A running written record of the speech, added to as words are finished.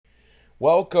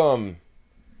Welcome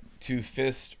to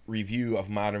Fist review of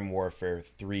Modern Warfare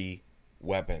 3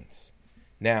 weapons.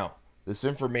 Now, this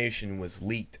information was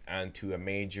leaked onto a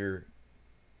major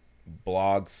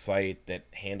blog site that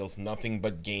handles nothing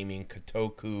but gaming,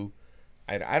 Kotoku.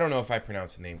 I don't know if I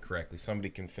pronounced the name correctly.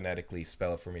 Somebody can phonetically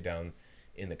spell it for me down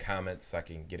in the comments so I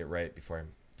can get it right before I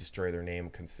destroy their name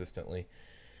consistently.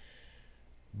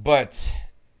 But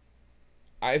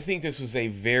I think this was a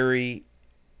very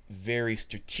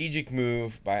strategic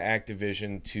move by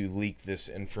Activision to leak this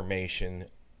information.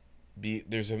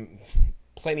 There's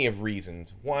plenty of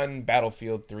reasons. One,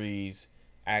 Battlefield 3's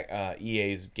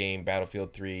EA's game,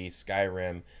 Battlefield 3,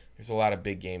 Skyrim. There's a lot of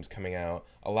big games coming out.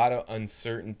 A lot of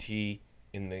uncertainty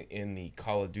in the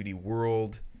Call of Duty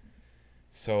world.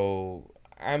 So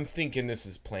I'm thinking this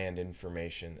is planned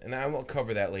information, and I will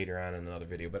cover that later on in another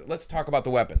video. But let's talk about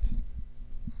the weapons.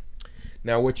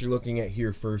 Now, what you're looking at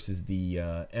here first is the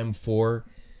M4.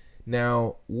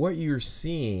 Now, what you're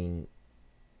seeing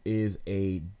is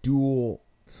a dual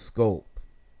scope.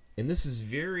 And this is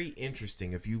very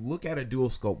interesting. If you look at a dual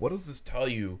scope, what does this tell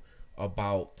you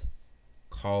about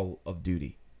Call of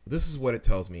Duty? This is what it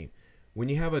tells me. When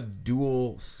you have a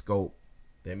dual scope,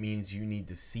 that means you need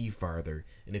to see farther.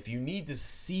 And if you need to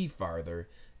see farther,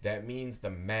 that means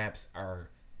the maps are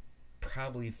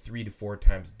probably 3 to 4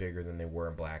 times bigger than they were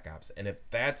in Black Ops. And if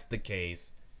that's the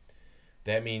case,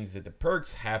 that means that the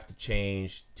perks have to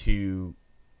change to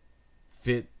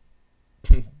fit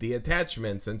the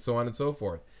attachments and so on and so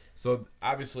forth. So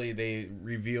obviously they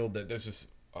revealed that there's this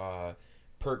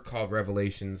perk called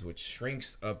Revelations, which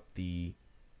shrinks up the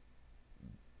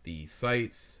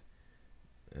sights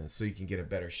so you can get a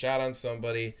better shot on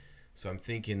somebody. So I'm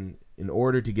thinking, in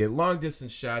order to get long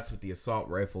distance shots with the assault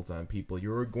rifles on people,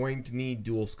 you're going to need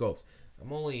dual scopes.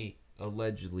 I'm only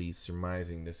allegedly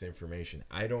surmising this information.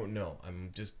 I don't know.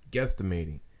 I'm just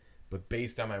guesstimating. But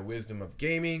based on my wisdom of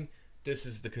gaming, this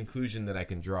is the conclusion that I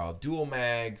can draw. Dual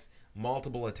mags,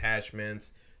 multiple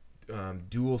attachments,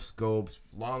 dual scopes,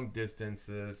 long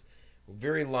distances,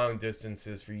 very long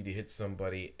distances for you to hit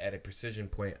somebody at a precision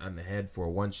point on the head for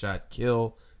a one-shot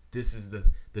kill. This is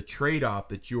the trade-off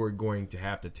that you are going to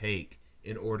have to take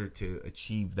in order to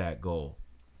achieve that goal.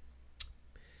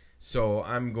 So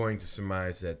I'm going to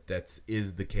surmise that that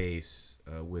is the case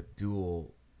with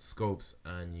dual scopes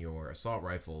on your assault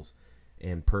rifles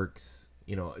and perks.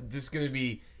 You know, just going to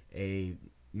be a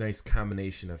nice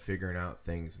combination of figuring out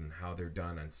things and how they're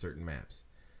done on certain maps.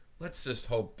 Let's just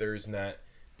hope there's not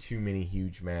too many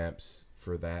huge maps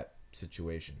for that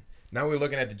situation. Now we're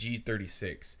looking at the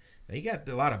G36. Now you got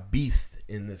a lot of beasts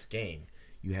in this game.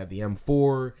 You have the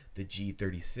M4, the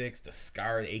G36, the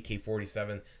SCAR, the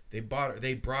AK-47.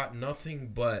 They brought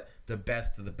nothing but the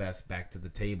best of the best back to the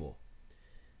table.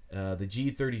 The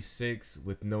G36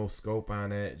 with no scope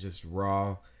on it, just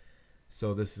raw.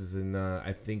 So this is in,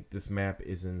 I think this map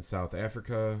is in South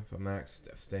Africa, if I'm not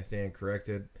staying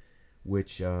corrected,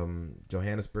 which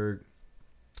Johannesburg.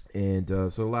 And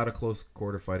so a lot of close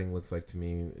quarter fighting looks like to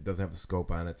me. It doesn't have a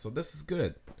scope on it, so this is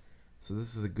good. So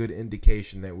this is a good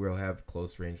indication that we'll have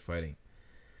close range fighting.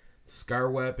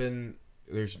 SCAR weapon,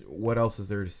 what else is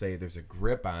there to say? There's a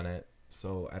grip on it,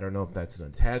 so I don't know if that's an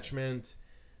attachment.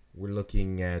 We're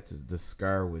looking at the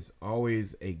SCAR was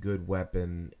always a good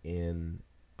weapon in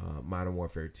Modern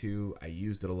Warfare 2. I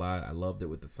used it a lot. I loved it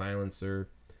with the silencer.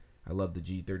 I love the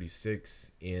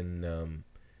G36 in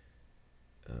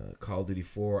Call of Duty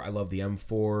 4. I love the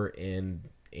M4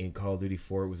 in Call of Duty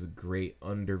 4. It was a great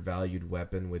undervalued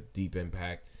weapon with deep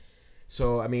impact.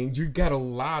 So, I mean, you got a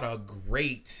lot of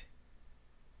great...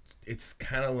 It's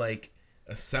kind of like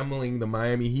assembling the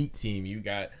Miami Heat team. You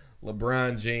got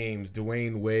LeBron James,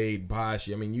 Dwayne Wade,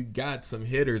 Bosh. I mean, you got some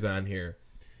hitters on here.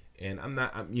 And I'm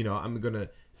going to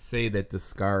say that the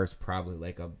SCAR is probably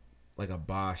like a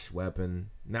Bosch weapon.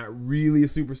 Not really a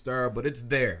superstar, but it's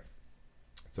there.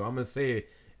 So I'm going to say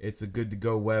it's a good to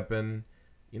go weapon.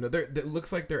 You know, it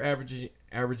looks like they're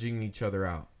averaging each other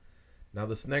out. Now,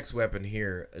 this next weapon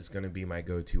here is going to be my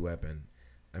go-to weapon.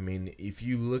 I mean, if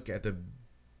you look at the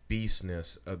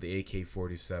beastness of the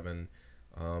AK-47,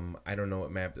 I don't know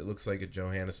what map. It looks like a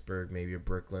Johannesburg, maybe a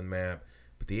Brooklyn map.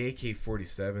 But the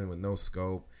AK-47 with no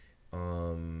scope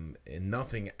and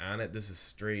nothing on it. This is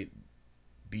straight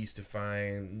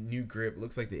beastifying. New grip.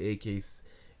 Looks like the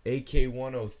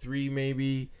AK-103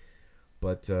 maybe.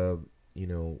 But, you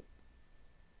know,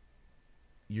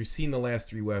 you're seeing the last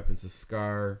three weapons, the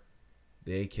SCAR,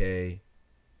 the AK,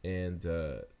 and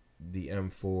the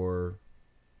M4,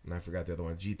 and I forgot the other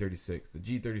one, G36. The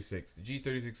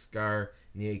G36 SCAR,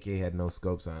 and the AK had no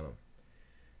scopes on them.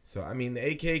 So, I mean,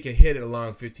 the AK can hit it along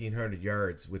 1,500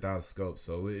 yards without a scope,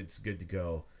 so it's good to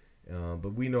go.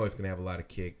 But we know it's going to have a lot of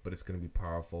kick, but it's going to be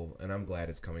powerful, and I'm glad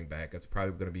it's coming back. It's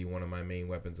probably going to be one of my main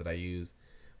weapons that I use.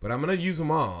 But I'm going to use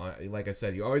them all. Like I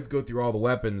said, you always go through all the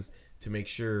weapons to make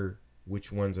sure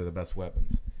which ones are the best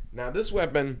weapons. Now, this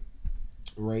weapon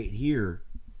right here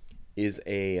is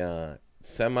a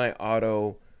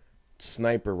semi-auto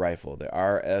sniper rifle, the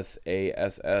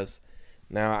RSASS.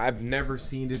 Now, I've never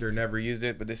seen it or never used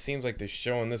it, but it seems like they're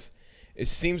showing this. It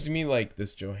seems to me like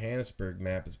this Johannesburg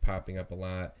map is popping up a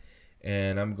lot,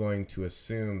 and I'm going to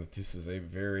assume that this is a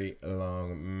very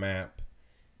long map.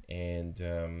 And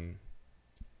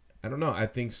I don't know. I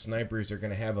think snipers are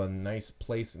going to have a nice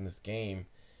place in this game.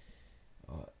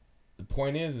 The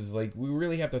point is like we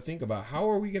really have to think about how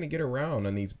are we going to get around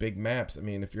on these big maps. I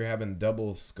mean, if you're having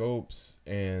double scopes,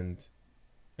 and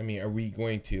I mean, are we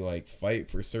going to like fight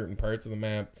for certain parts of the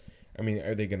map? I mean,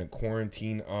 are they going to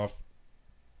quarantine off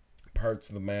parts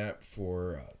of the map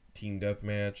for team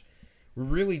deathmatch? We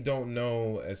really don't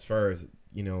know. As far as,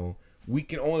 you know, we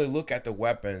can only look at the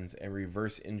weapons and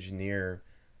reverse engineer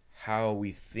how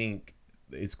we think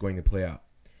it's going to play out.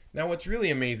 Now, what's really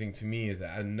amazing to me is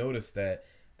that I noticed that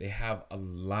they have a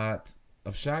lot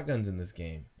of shotguns in this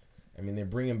game. I mean, they're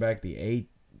bringing back the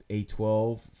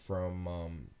A12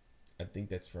 from, I think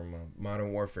that's from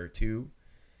Modern Warfare 2.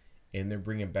 And they're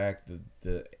bringing back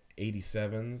the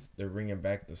 87s. They're bringing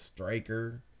back the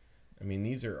Striker. I mean,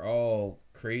 these are all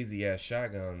crazy-ass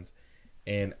shotguns.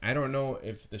 And I don't know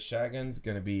if the shotgun's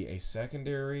going to be a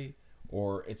secondary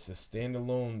or it's a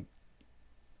standalone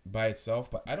by itself.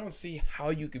 But I don't see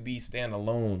how you could be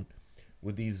standalone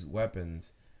with these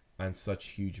weapons on such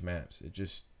huge maps. It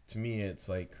just, to me, it's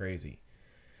like crazy.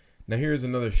 Now here's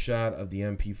another shot of the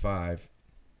MP5.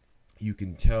 You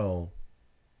can tell,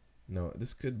 no,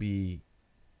 this could be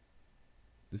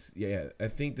this. Yeah, I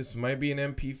think this might be an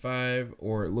MP5,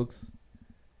 or it looks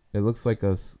like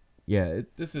a, yeah,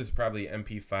 this is probably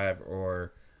MP5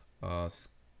 or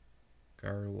Scarlight.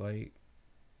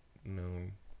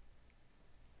 No,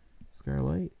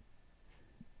 Scarlight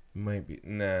might be,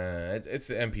 nah, it's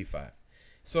the MP5.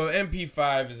 So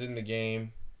MP5 is in the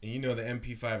game, and you know the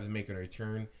MP5 is making a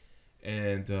return,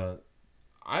 and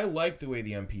I like the way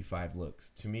the MP5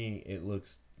 looks. To me, it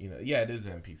looks, you know, yeah, it is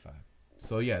an MP5.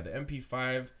 So yeah, the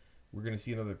MP5, we're gonna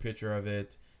see another picture of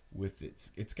it with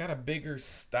it's got a bigger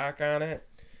stock on it.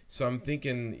 So I'm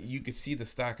thinking you could see the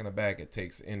stock in the back. It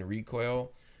takes in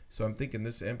recoil. So I'm thinking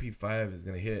this MP5 is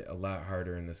gonna hit a lot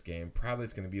harder in this game. Probably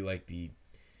it's gonna be like the,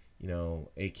 you know,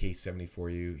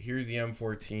 AK-74U. Here's the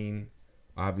M14.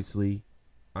 Obviously,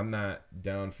 I'm not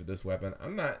down for this weapon.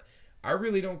 I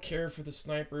really don't care for the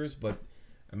snipers, but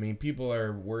I mean, people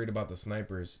are worried about the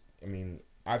snipers. I mean,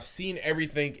 I've seen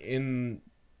everything in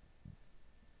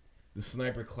the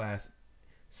sniper class.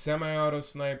 Semi-auto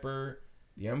sniper,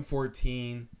 the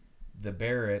M14, the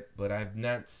Barrett, but I've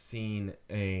not seen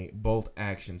a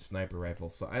bolt-action sniper rifle.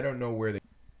 So I don't know where they...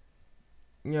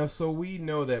 You know, so we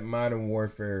know that Modern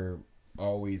Warfare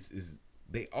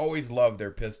they always love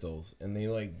their pistols, and they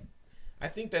like, I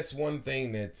think that's one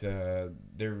thing that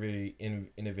they're very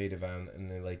innovative on, and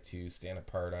they like to stand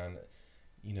apart on,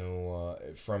 you know,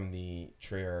 from the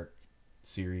Treyarch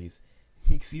series.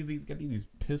 You can see these got these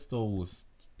pistols,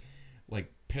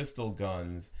 like pistol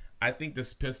guns. I think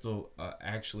this pistol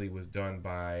actually was done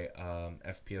by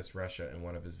FPS Russia in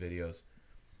one of his videos.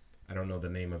 I don't know the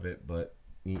name of it, but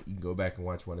you can go back and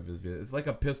watch one of his videos. It's like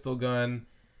a pistol gun.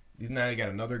 Now you got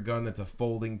another gun that's a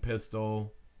folding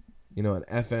pistol, you know, an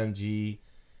FMG.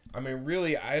 I mean,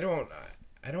 really, I don't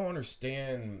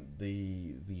understand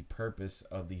the purpose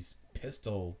of these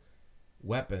pistol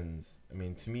weapons. I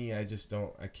mean, to me, I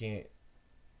don't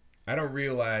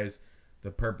realize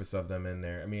the purpose of them in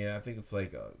there. I mean, I think it's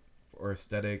like for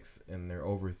aesthetics, and they're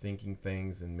overthinking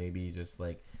things, and maybe just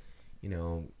like, you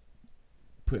know,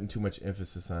 putting too much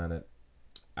emphasis on it.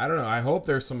 I don't know. I hope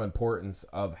there's some importance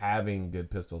of having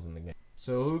good pistols in the game.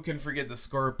 So who can forget the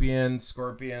Scorpion?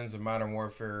 Scorpion's a Modern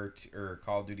Warfare or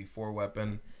Call of Duty 4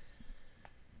 weapon.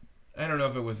 I don't know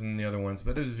if it was in the other ones,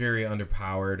 but it was very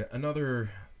underpowered. Another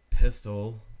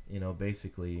pistol, you know,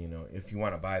 basically, you know, if you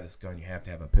want to buy this gun, you have to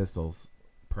have a pistol's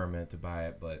permit to buy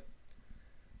it. But,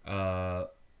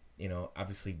 you know,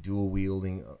 obviously dual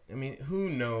wielding. I mean, who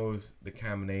knows the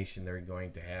combination they're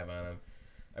going to have on them.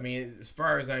 I mean, as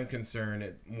far as I'm concerned,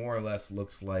 it more or less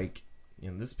looks like, you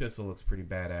know, this pistol looks pretty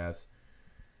badass,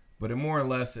 but it more or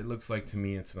less, it looks like to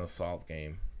me it's an assault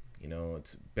game. You know,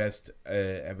 it's best,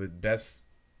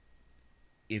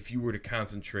 if you were to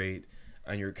concentrate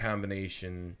on your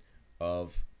combination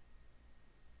of,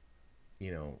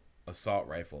 you know, assault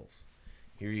rifles.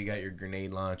 Here you got your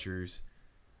grenade launchers.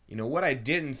 You know, what I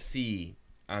didn't see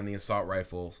on the assault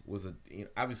rifles was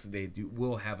obviously they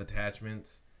will have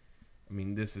attachments. I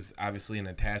mean, this is obviously an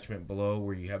attachment below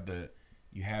where you have the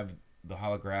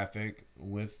holographic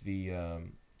with the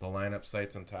lineup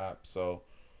sights on top. So,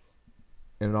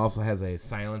 and it also has a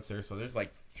silencer. So there's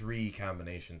like 3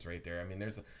 combinations right there. I mean,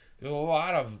 there's a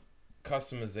lot of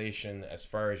customization as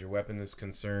far as your weapon is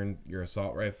concerned, your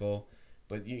assault rifle,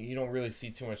 but you don't really see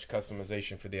too much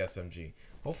customization for the SMG.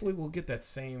 Hopefully, we'll get that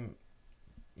same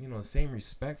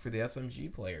respect for the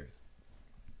SMG players.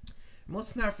 And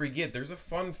let's not forget, there's a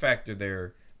fun factor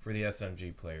there for the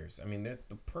SMG players. I mean,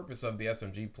 the purpose of the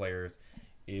SMG players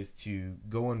is to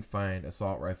go and find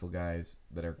assault rifle guys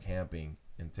that are camping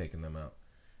and taking them out.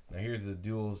 Now, here's the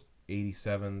dual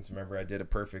 87s. Remember, I did a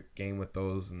perfect game with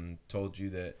those and told you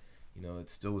that, it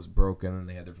still was broken and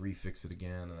they had to refix it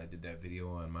again. And I did that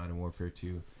video on Modern Warfare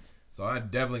 2. So I'm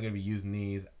definitely going to be using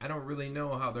these. I don't really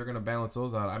know how they're going to balance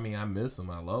those out. I mean, I miss them.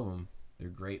 I love them. They're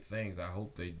great things. I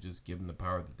hope they just give them the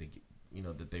power that they get,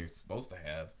 that they're supposed to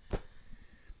have.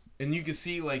 And you can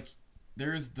see, like,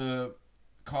 there's the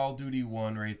Call of Duty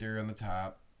 1 right there on the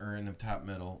top, or in the top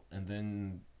middle, and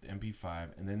then the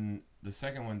MP5. And then the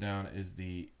second one down is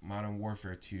the Modern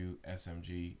Warfare 2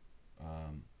 SMG.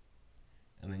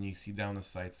 And then you see down the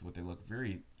sights what they look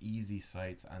very easy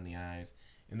sights on the eyes.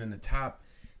 And then the top,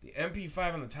 the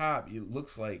MP5 on the top, it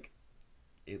looks like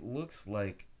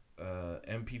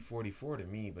MP44 to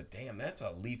me. But damn, that's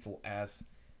a lethal ass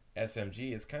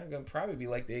SMG. It's kind of gonna probably be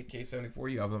like the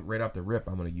AK-74. You right off the rip,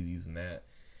 I'm gonna be using that.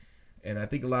 And I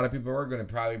think a lot of people are gonna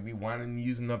probably be wanting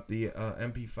using up the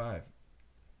MP5.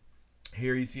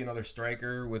 Here you see another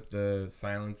striker with the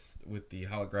silence, with the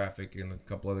holographic and a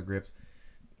couple other grips.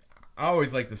 I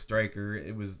always liked the striker.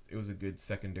 It was a good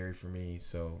secondary for me,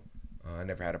 so I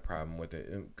never had a problem with it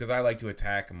because I like to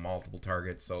attack multiple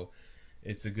targets. So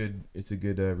it's a good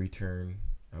return.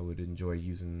 I would enjoy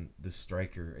using the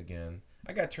striker again.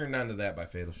 I got turned on to that by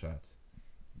Fatal Shots.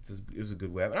 It was a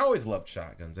good weapon. I always loved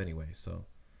shotguns anyway, so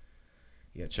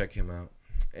yeah, check him out.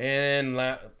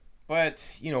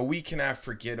 But we cannot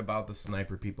forget about the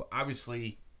sniper people.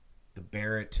 Obviously, the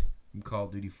Barrett from Call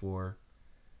of Duty 4.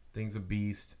 Thing's a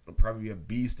beast. It'll probably be a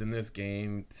beast in this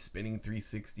game. Spinning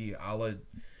 360, a la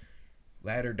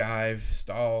ladder dive,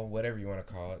 stall, whatever you want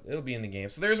to call it. It'll be in the game.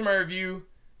 So there's my review.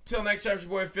 Till next time, it's your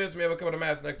boy Fizz. Maybe I'll come to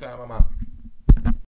maps next time. I'm out.